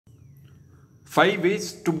5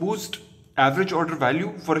 ways to boost average order value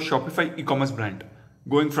for a Shopify e-commerce brand,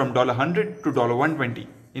 going from $100 to $120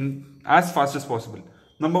 in as fast as possible.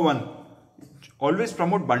 Number 1, always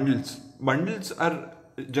promote bundles. Bundles are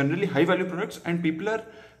generally high value products and people are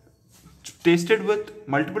tasted with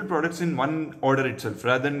multiple products in one order itself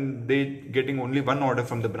rather than they getting only one order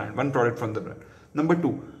from the brand, one product from the brand. Number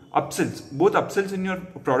 2, upsells. Both upsells in your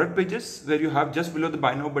product pages where you have just below the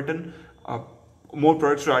buy now button more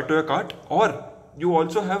products to add to your cart, or you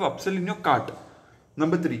also have upsell in your cart.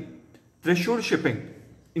 Number 3, threshold shipping.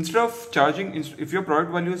 Instead of charging, if your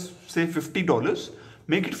product value is say $50,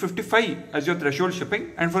 make it $55 as your threshold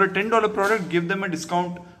shipping, and for a $10 product, give them a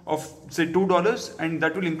discount of say $2 and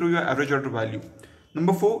that will improve your average order value.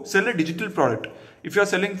 Number 4, sell a digital product. If you are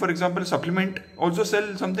selling, for example, a supplement, also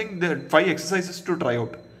sell something, there are 5 exercises to try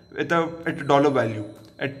out at a dollar value,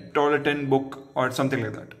 at $10 book or something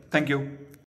like that. Thank you.